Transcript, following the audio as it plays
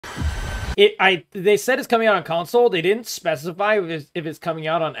They said it's coming out on console. They didn't specify if it's coming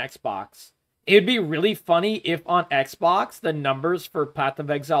out on Xbox. It'd be really funny if on Xbox the numbers for Path of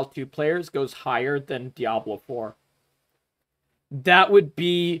Exile 2 players goes higher than Diablo 4. That would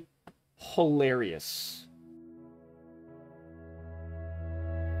be hilarious.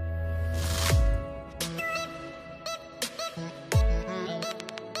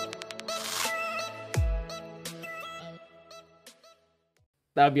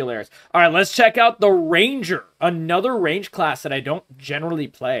 That would be hilarious. All right, let's check out the Ranger, another range class that I don't generally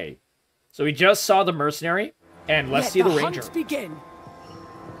play. So we just saw the Mercenary, and let's see the Ranger.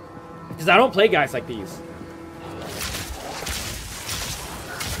 Because I don't play guys like these.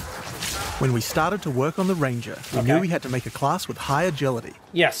 When we started to work on the Ranger, we knew we had to make a class with high agility.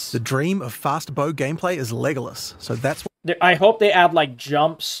 Yes. The dream of fast bow gameplay is Legolas, so that's what... I hope they add, like,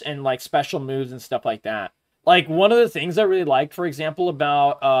 jumps and, like, special moves and stuff like that. Like, one of the things I really liked, for example,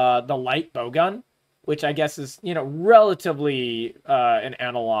 about the light bowgun, which I guess is, you know, relatively an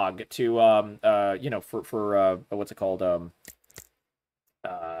analog to, you know, for what's it called?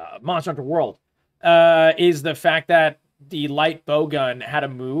 Monster Hunter World, is the fact that the light bowgun had a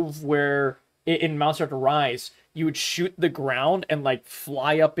move where in Monster Hunter Rise, you would shoot the ground and, like,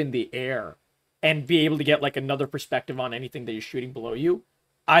 fly up in the air and be able to get, like, another perspective on anything that you're shooting below you.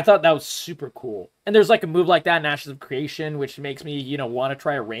 I thought that was super cool. And there's like a move like that in Ashes of Creation, which makes me, you know, want to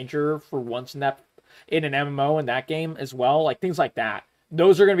try a Ranger for once in an MMO in that game as well. Like things like that.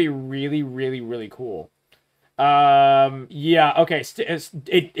 Those are going to be really, really, really cool. Yeah, okay.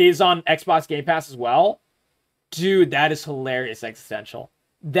 It is on Xbox Game Pass as well. Dude, that is hilarious, Existential.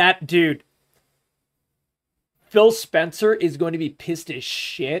 That dude, Phil Spencer is going to be pissed as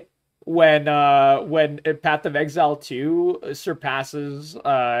shit when Path of Exile 2 surpasses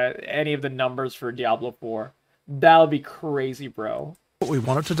any of the numbers for Diablo 4. That'll be crazy, bro. What we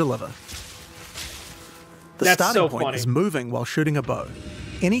wanted to deliver. The starting point is moving while shooting a bow.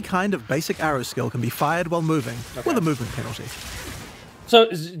 Any kind of basic arrow skill can be fired while moving, with a movement penalty. So,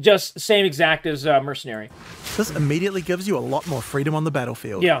 just same exact as Mercenary. This immediately gives you a lot more freedom on the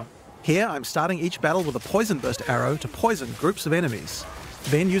battlefield. Yeah. Here, I'm starting each battle with a poison burst arrow to poison groups of enemies.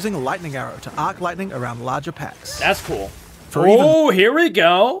 Then using a lightning arrow to arc lightning around larger packs. That's cool. Here we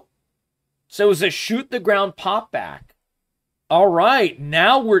go. So it's a shoot the ground pop back. All right,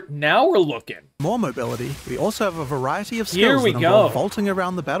 now we're looking. More mobility. We also have a variety of skills that involve vaulting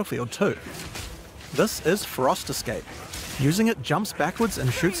around the battlefield too. This is Frost Escape. Using it jumps backwards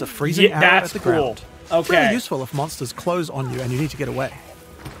and shoots a freezing arrow at the ground. Okay. Really useful if monsters close on you and you need to get away.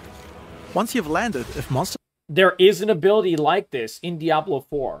 Once you've landed, if monsters... There is an ability like this in Diablo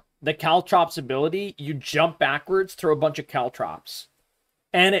 4. The Caltrops ability, you jump backwards, throw a bunch of Caltrops.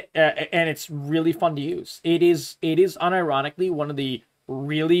 And it's really fun to use. It is unironically one of the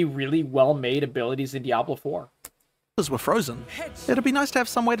really, really well-made abilities in Diablo 4. Were frozen. It'd be nice to have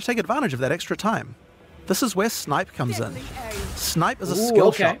some way to take advantage of that extra time. This is where Snipe comes in. Snipe is a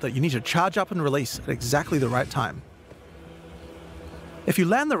skill shot that you need to charge up and release at exactly the right time. If you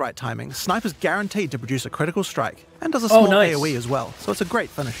land the right timing, Snipe is guaranteed to produce a critical strike, and does a small AoE as well, so it's a great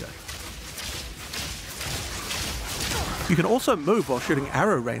finisher. You can also move while shooting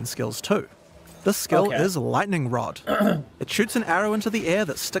arrow rain skills too. This skill is Lightning Rod. It shoots an arrow into the air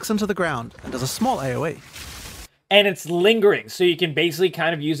that sticks into the ground, and does a small AoE. And it's lingering, so you can basically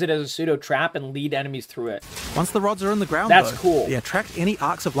kind of use it as a pseudo trap and lead enemies through it. Once the rods are in the ground, they attract any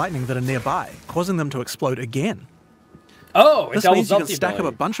arcs of lightning that are nearby, causing them to explode again. Oh, this means you can stack up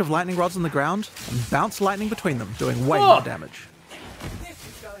a bunch of lightning rods on the ground and bounce lightning between them, doing way more damage.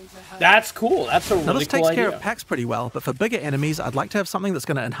 That's cool. That's a really cool idea. Now this takes care of packs pretty well, but for bigger enemies, I'd like to have something that's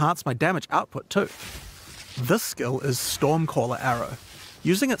going to enhance my damage output too. This skill is Stormcaller Arrow.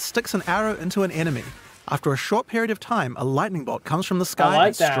 Using it sticks an arrow into an enemy. After a short period of time, a lightning bolt comes from the sky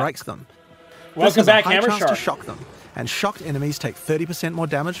and strikes them. Welcome back, Hammer Hammer Shark. To shock them, and shocked enemies take 30% more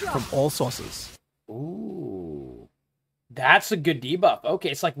damage from all sources. Ooh. That's a good debuff. Okay,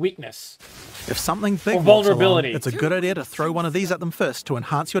 it's like weakness. If something big or vulnerability, along, it's a good idea to throw one of these at them first to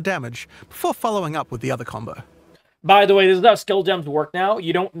enhance your damage before following up with the other combo. By the way, this is how skill gems work now.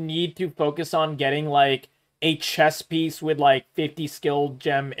 You don't need to focus on getting like a chess piece with like 50 skill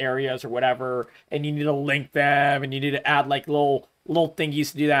gem areas or whatever, and you need to link them, and you need to add like little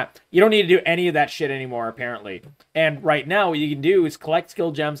thingies to do that. You don't need to do any of that shit anymore, apparently. And right now, what you can do is collect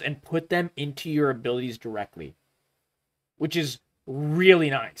skill gems and put them into your abilities directly, which is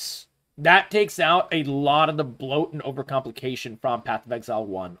really nice. That takes out a lot of the bloat and overcomplication from Path of Exile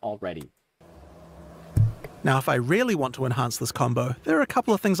 1 already. Now, if I really want to enhance this combo, there are a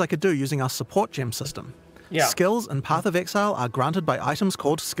couple of things I could do using our support gem system. Yeah. Skills in Path of Exile are granted by items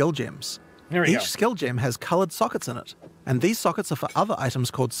called skill gems. There we go. Each skill gem has coloured sockets in it, and these sockets are for other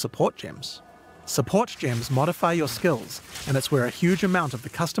items called support gems. Support gems modify your skills, and it's where a huge amount of the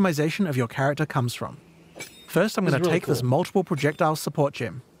customization of your character comes from. First, I'm going to take this multiple projectile support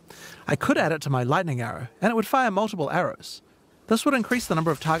gem. I could add it to my lightning arrow, and it would fire multiple arrows. This would increase the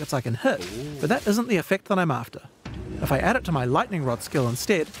number of targets I can hit, but that isn't the effect that I'm after. If I add it to my lightning rod skill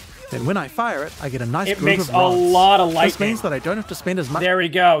instead, then when I fire it, I get a nice group of rods. It makes a lot of lightning. This means that I don't have to spend as much. There we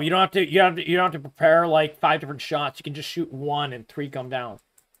go. You don't have to prepare like 5 different shots. You can just shoot 1 and 3 come down.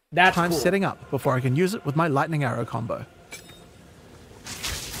 That's time cool. Setting up before I can use it with my lightning arrow combo.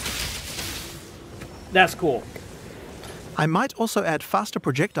 That's cool. I might also add faster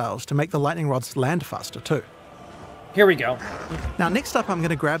projectiles to make the lightning rods land faster too. Here we go. Now next up I'm going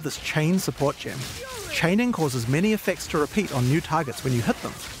to grab this chain support gem. Chaining causes many effects to repeat on new targets when you hit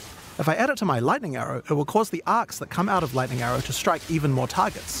them. If I add it to my lightning arrow, it will cause the arcs that come out of lightning arrow to strike even more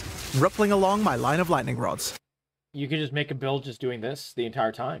targets, rippling along my line of lightning rods. You could just make a build just doing this the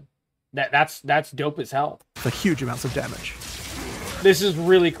entire time. That's dope as hell. For huge amounts of damage. This is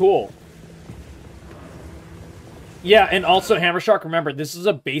really cool. Yeah, and also Hammershark, remember, this is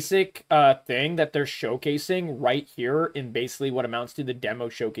a basic thing that they're showcasing right here in basically what amounts to the demo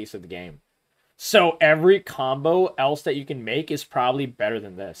showcase of the game. So every combo else that you can make is probably better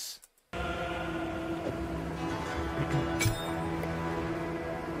than this.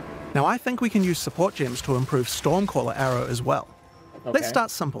 Now I think we can use support gems to improve Stormcaller arrow as well. Okay. Let's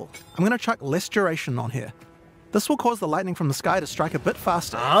start simple. I'm going to chuck less duration on here. This will cause the lightning from the sky to strike a bit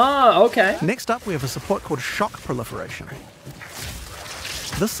faster. Ah, okay. Next up, we have a support called Shock Proliferation.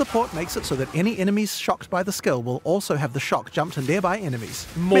 This support makes it so that any enemies shocked by the skill will also have the shock jump to nearby enemies.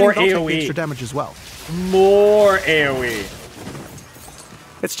 More meaning they'll take AoE. extra damage as well. More AoE.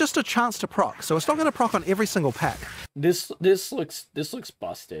 It's just a chance to proc, so it's not going to proc on every single pack. This looks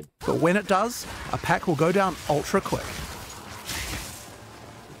busted. But when it does, a pack will go down ultra quick.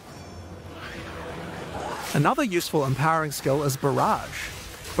 Another useful empowering skill is Barrage.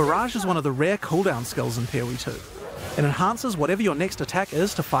 Barrage is one of the rare cooldown skills in PoE 2. It enhances whatever your next attack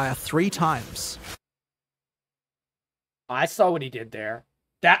is to fire 3 times. I saw what he did there.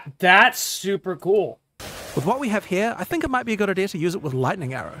 That's super cool. With what we have here, I think it might be a good idea to use it with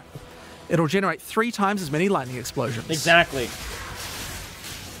Lightning Arrow. It'll generate 3 times as many lightning explosions. Exactly.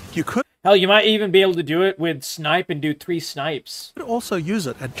 You could Hell, you might even be able to do it with Snipe and do 3 snipes. also use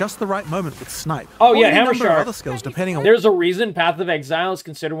it at just the right moment with Snipe. Oh yeah, Hammer Hammershark. Other skills depending on. There's a reason Path of Exile is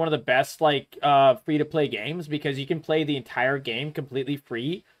considered one of the best like free-to-play games, because you can play the entire game completely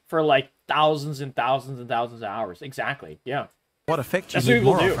free for like thousands and thousands and thousands of hours. Exactly. Yeah. What effect you That's what need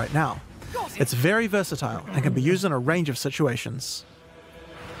people more do. of right now. It's very versatile and can be used in a range of situations.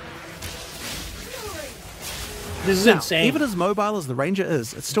 This is Now, insane. even as mobile as the Ranger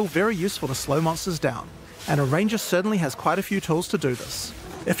is, it's still very useful to slow monsters down, and a Ranger certainly has quite a few tools to do this.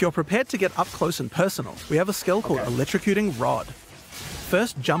 If you're prepared to get up close and personal, we have a skill called Electrocuting Rod.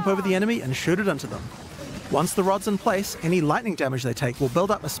 First, jump over the enemy and shoot it into them. Once the rod's in place, any lightning damage they take will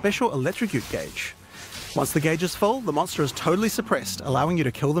build up a special electrocute gauge. Once the gauge is full, the monster is totally suppressed, allowing you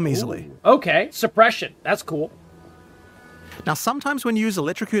to kill them easily. Okay, suppression. That's cool. Now, sometimes when you use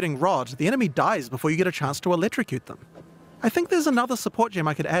Electrocuting Rod, the enemy dies before you get a chance to electrocute them. I think there's another support gem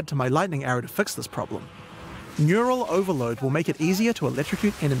I could add to my lightning arrow to fix this problem. Neural Overload will make it easier to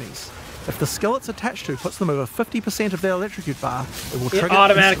electrocute enemies. If the skill it's attached to puts them over 50% of their electrocute bar, it will trigger It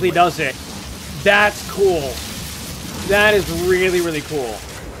automatically instantly. does it. That's cool. That is really, really cool.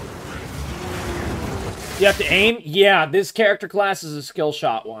 You have to aim? Yeah, this character class is a skill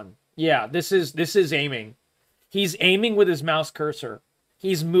shot one. Yeah, this is aiming. He's aiming with his mouse cursor.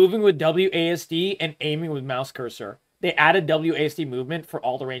 He's moving with WASD and aiming with mouse cursor. They added WASD movement for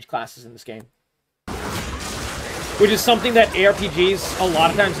all the range classes in this game, which is something that ARPGs a lot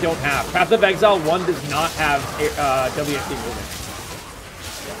of times don't have. Path of Exile 1 does not have WASD movement.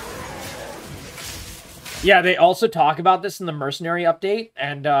 Yeah, they also talk about this in the Mercenary update,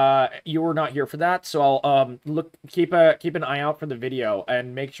 and you were not here for that, so I'll keep an eye out for the video,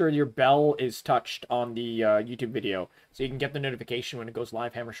 and make sure your bell is touched on the YouTube video, so you can get the notification when it goes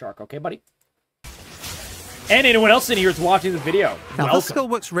live, Hammershark. Okay, buddy? And anyone else in here is watching the video. Now, Welcome. this skill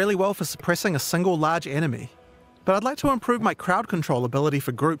works really well for suppressing a single large enemy, but I'd like to improve my crowd control ability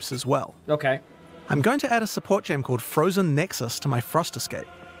for groups as well. Okay. I'm going to add a support gem called Frozen Nexus to my Frost Escape.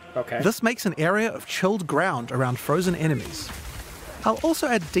 Okay. This makes an area of chilled ground around frozen enemies. I'll also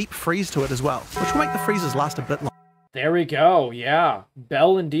add Deep Freeze to it as well, which will make the freezes last a bit There we go. Yeah.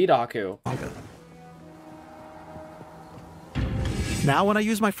 Bell indeed, Aku. longer. Now when I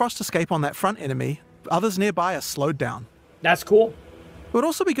use my Frost Escape on that front enemy, others nearby are slowed down. That's cool. It would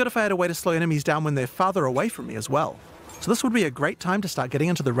also be good if I had a way to slow enemies down when they're farther away from me as well. So this would be a great time to start getting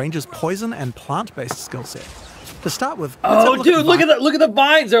into the ranger's poison and plant-based skill set. To start with, oh dude, look at the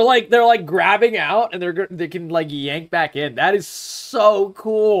vines. They're like grabbing out and they can like yank back in. That is so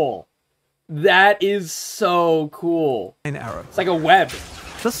cool. That is so cool. An arrow. It's like a web.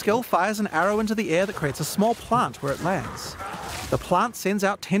 This skill fires an arrow into the air that creates a small plant where it lands. The plant sends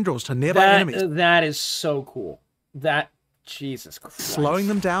out tendrils to nearby enemies. That is so cool. Jesus Christ. Slowing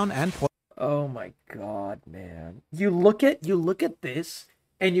them down and... Oh my god, man. You look at this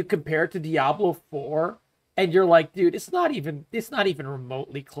and you compare it to Diablo 4 and you're like, dude, it's not even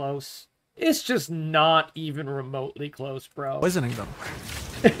remotely close. It's just not even remotely close, bro. Poisoning them.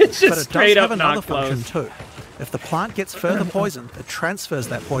 It's just but it straight does up have another not close. function too. If the plant gets further poison, it transfers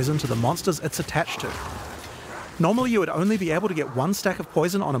that poison to the monsters it's attached to. Normally you would only be able to get one stack of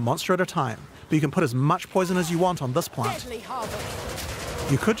poison on a monster at a time, but you can put as much poison as you want on this plant.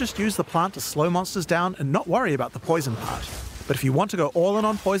 You could just use the plant to slow monsters down and not worry about the poison part. But if you want to go all in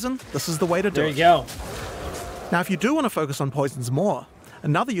on poison, this is the way to do it. There you go. Now if you do want to focus on poisons more,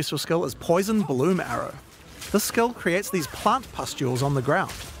 another useful skill is Poison Bloom Arrow. This skill creates these plant pustules on the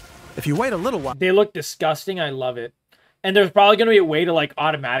ground. If you wait a little while... They look disgusting, I love it. And there's probably going to be a way to like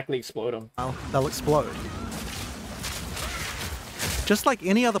automatically explode them. They'll explode. Just like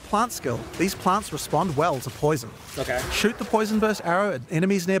any other plant skill, these plants respond well to poison. Okay. Shoot the poison burst arrow at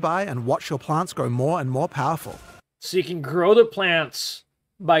enemies nearby and watch your plants grow more and more powerful. So you can grow the plants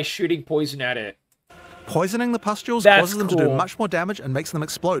by shooting poison at it. Poisoning the pustules causes them to do much more damage and makes them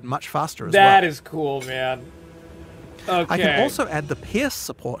explode much faster as well. That is cool, man. Okay. I can also add the Pierce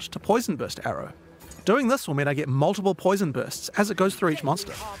support to Poison Burst Arrow. Doing this will mean I get multiple poison bursts as it goes through each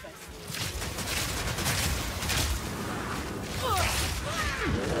monster.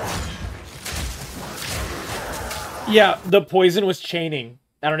 Yeah, the poison was chaining.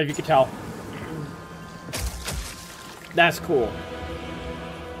 I don't know if you could tell. That's cool.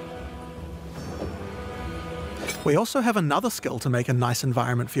 We also have another skill to make a nice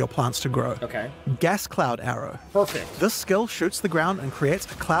environment for your plants to grow. Okay. Gas Cloud Arrow. Perfect. This skill shoots the ground and creates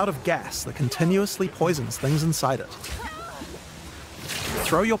a cloud of gas that continuously poisons things inside it.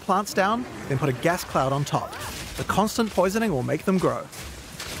 Throw your plants down, then put a gas cloud on top. The constant poisoning will make them grow.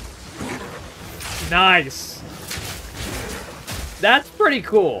 Nice. That's pretty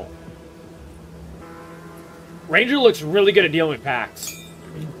cool. Ranger looks really good at dealing with packs.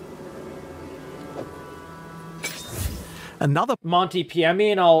 Another Monty, PM me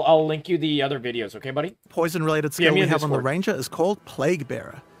and I'll link you the other videos, okay, buddy? Poison-related skill we have on the Ranger is called Plague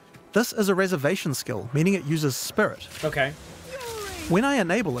Bearer. This is a reservation skill, meaning it uses spirit. Okay. When I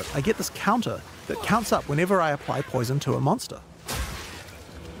enable it, I get this counter that counts up whenever I apply poison to a monster.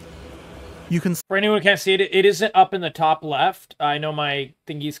 You can... For anyone who can't see it, it isn't up in the top left. I know my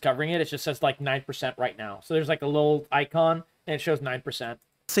thingy's covering it. It just says like 9% right now. So there's like a little icon and it shows 9%.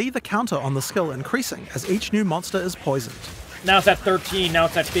 See the counter on the skill increasing as each new monster is poisoned. Now it's at 13, now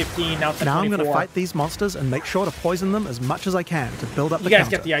it's at 15, now it's at 24. Now I'm going to fight these monsters and make sure to poison them as much as I can to build up the counter. You guys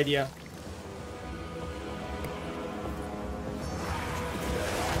get the idea.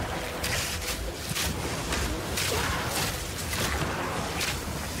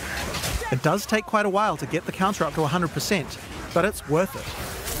 It does take quite a while to get the counter up to 100%, but it's worth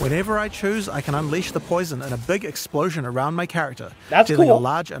it. Whenever I choose, I can unleash the poison in a big explosion around my character, dealing a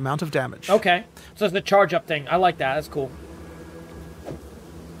large amount of damage. Okay, so it's the charge up thing. I like that. That's cool.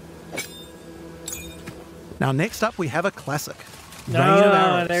 Now next up we have a classic. Rain of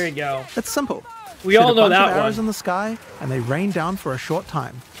Arrows. There you go. It's simple. We all know that one. Shoot a bunch of arrows in the sky, and they rain down for a short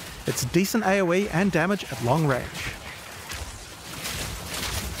time. It's decent AoE and damage at long range.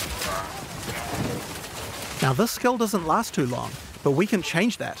 Now this skill doesn't last too long, but we can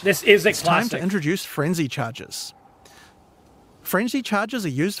change that. This is a It's classic. time to introduce frenzy charges. Frenzy charges are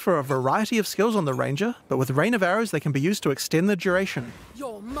used for a variety of skills on the Ranger, but with Rain of Arrows they can be used to extend the duration.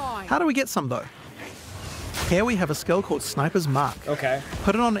 You're mine. How do we get some though? Here we have a skill called Sniper's Mark. Okay.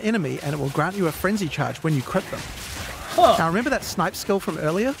 Put it on an enemy and it will grant you a frenzy charge when you crit them. Huh. Now remember that snipe skill from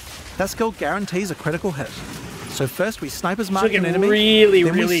earlier? That skill guarantees a critical hit. So first we Sniper's Mark an enemy,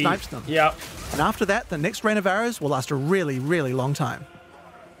 then we snipes them. Yep. And after that, the next Rain of Arrows will last a really, really long time.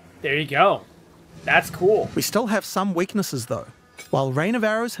 There you go. That's cool. We still have some weaknesses though. While Rain of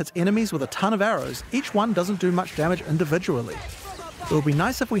Arrows hits enemies with a ton of arrows, each one doesn't do much damage individually. It would be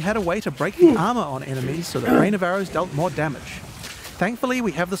nice if we had a way to break the armor on enemies so that Rain of Arrows dealt more damage. Thankfully,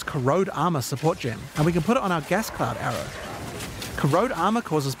 we have this Corrode Armor support gem, and we can put it on our Gas Cloud arrow. Corrode Armor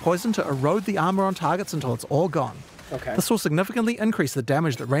causes poison to erode the armor on targets until it's all gone. Okay. This will significantly increase the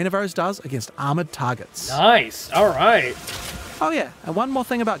damage that Rain of Arrows does against armored targets. Nice. All right. Oh yeah, and one more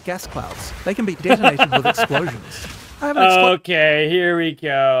thing about gas clouds. They can be detonated with explosions. Okay, here we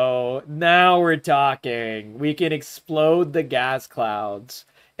go. Now we're talking. We can explode the gas clouds.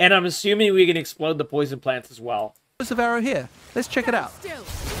 And I'm assuming we can explode the poison plants as well. Of arrow here. Let's check it out.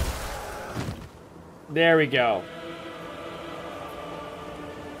 There we go.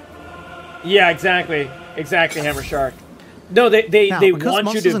 Yeah, exactly. Exactly, Hammer Shark. No, they want you to because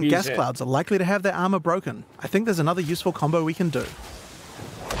monsters and gas it. clouds are likely to have their armor broken, I think there's another useful combo we can do.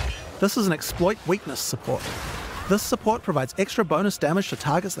 This is an exploit weakness support. This support provides extra bonus damage to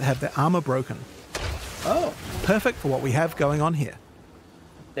targets that have their armor broken. Oh. Perfect for what we have going on here.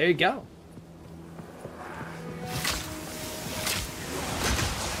 There you go.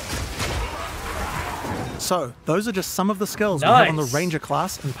 So, those are just some of the skills we Nice. have on the Ranger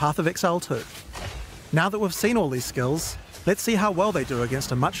class in Path of Exile 2. Now that we've seen all these skills, let's see how well they do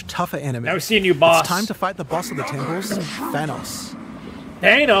against a much tougher enemy. Now we've seen you, boss. It's time to fight the boss of the temples, Thanos.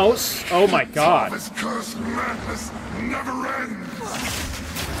 Thanos? Oh my god. This cursed madness never ends.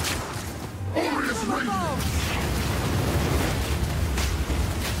 Glorious radiance.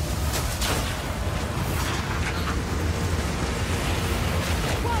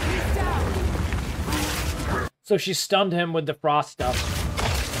 So she stunned him with the frost stuff.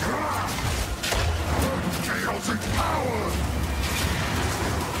 Chaotic power.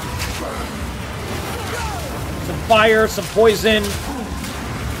 Some fire, some poison.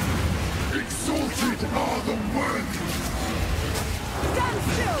 Exalted are the worthy.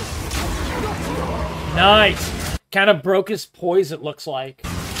 Nice. Kind of broke his poise, it looks like.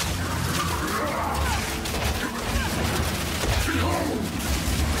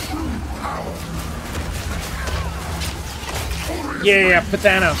 Yeah,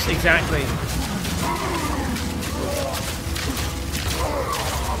 Thanos, exactly.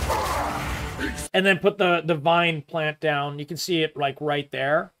 And then put the vine plant down. You can see it like right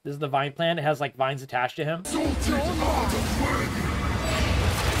there. This is the vine plant. It has like vines attached to him.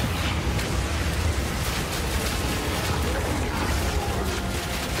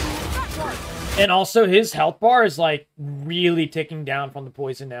 And also his health bar is like really ticking down from the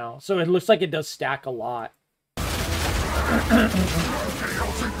poison now. So it looks like it does stack a lot.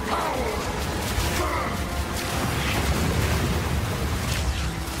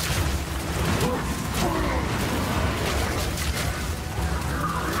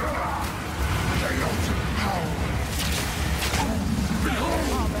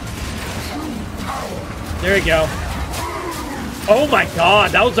 There we go. Oh my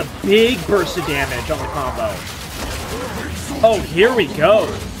god, that was a big burst of damage on the combo. Oh, here we go.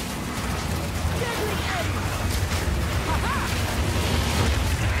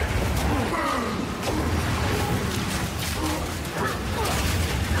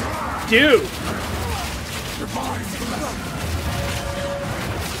 Dude.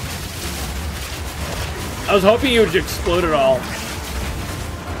 I was hoping you would explode it all.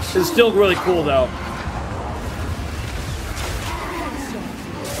 It's still really cool though.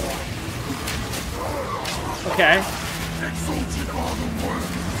 Okay.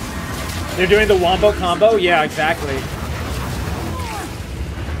 They're doing the wombo combo? Yeah, exactly.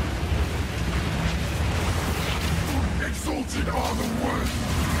 Exalted are the worthy.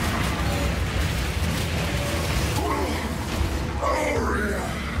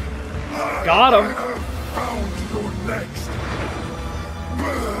 Got him. Found your next.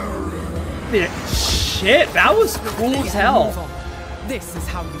 Yeah, shit, that was cool as hell. This is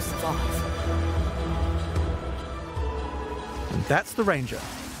how you survive. And that's the Ranger.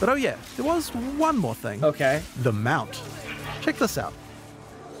 But oh yeah, there was one more thing. Okay. The mount. Check this out.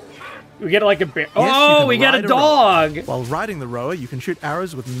 We get like a bear. Yes, you Oh, can we got a ride dog. rower. While riding the rower, you can shoot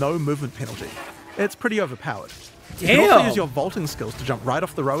arrows with no movement penalty. It's pretty overpowered. Damn. You can also use your vaulting skills to jump right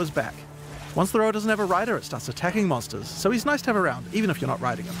off the rower's back. Once the rower doesn't have a rider, it starts attacking monsters, so he's nice to have around, even if you're not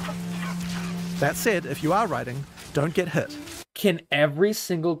riding him. That said, if you are riding, don't get hit. Can every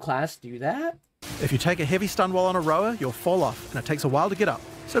single class do that? If you take a heavy stun while on a rower, you'll fall off, and it takes a while to get up,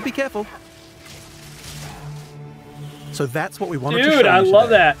 so be careful. So that's what we wanted to show you Dude, I love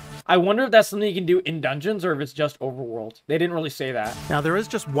today. that. I wonder if that's something you can do in dungeons or if it's just overworld. They didn't really say that. Now there is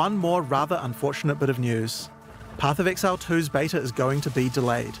just one more rather unfortunate bit of news. Path of Exile 2's beta is going to be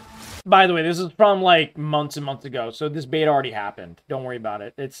delayed. By the way, this is from like months and months ago, so this beta already happened. Don't worry about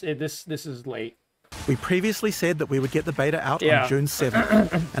it. This is late. We previously said that we would get the beta out Yeah. on June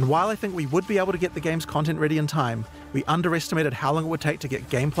 7th, and while I think we would be able to get the game's content ready in time, we underestimated how long it would take to get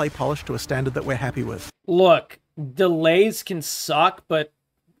gameplay polished to a standard that we're happy with. Look, delays can suck, but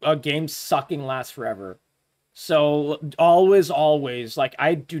a game sucking lasts forever. So always, like,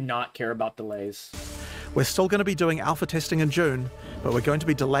 I do not care about delays. We're still going to be doing alpha testing in June, but we're going to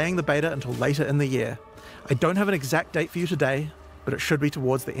be delaying the beta until later in the year. I don't have an exact date for you today, but it should be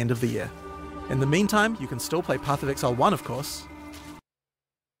towards the end of the year. In the meantime, you can still play Path of Exile 1, of course.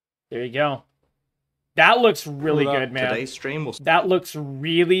 There you go. That looks really good, man. Today's stream will... That looks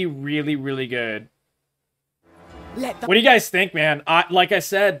really, really, really good. What do you guys think, man? Like I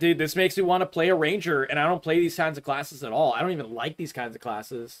said, dude, this makes me want to play a ranger, and I don't play these kinds of classes at all. I don't even like these kinds of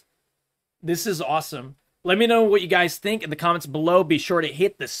classes. This is awesome. Let me know what you guys think in the comments below. Be sure to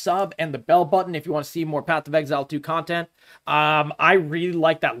hit the sub and the bell button if you want to see more Path of Exile 2 content. I really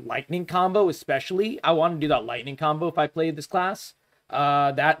like that lightning combo, especially. I want to do that lightning combo if I played this class.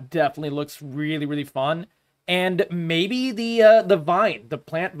 That definitely looks really, really fun. And maybe the vine, the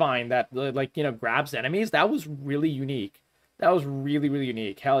plant vine that, like, you know, grabs enemies. That was really unique. That was really, really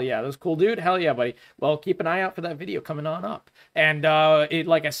unique. Hell yeah. That was cool, dude. Hell yeah, buddy. Well, keep an eye out for that video coming on up. And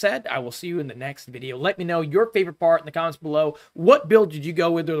like I said, I will see you in the next video. Let me know your favorite part in the comments below. What build did you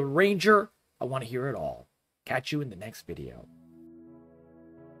go with, the Ranger? I want to hear it all. Catch you in the next video.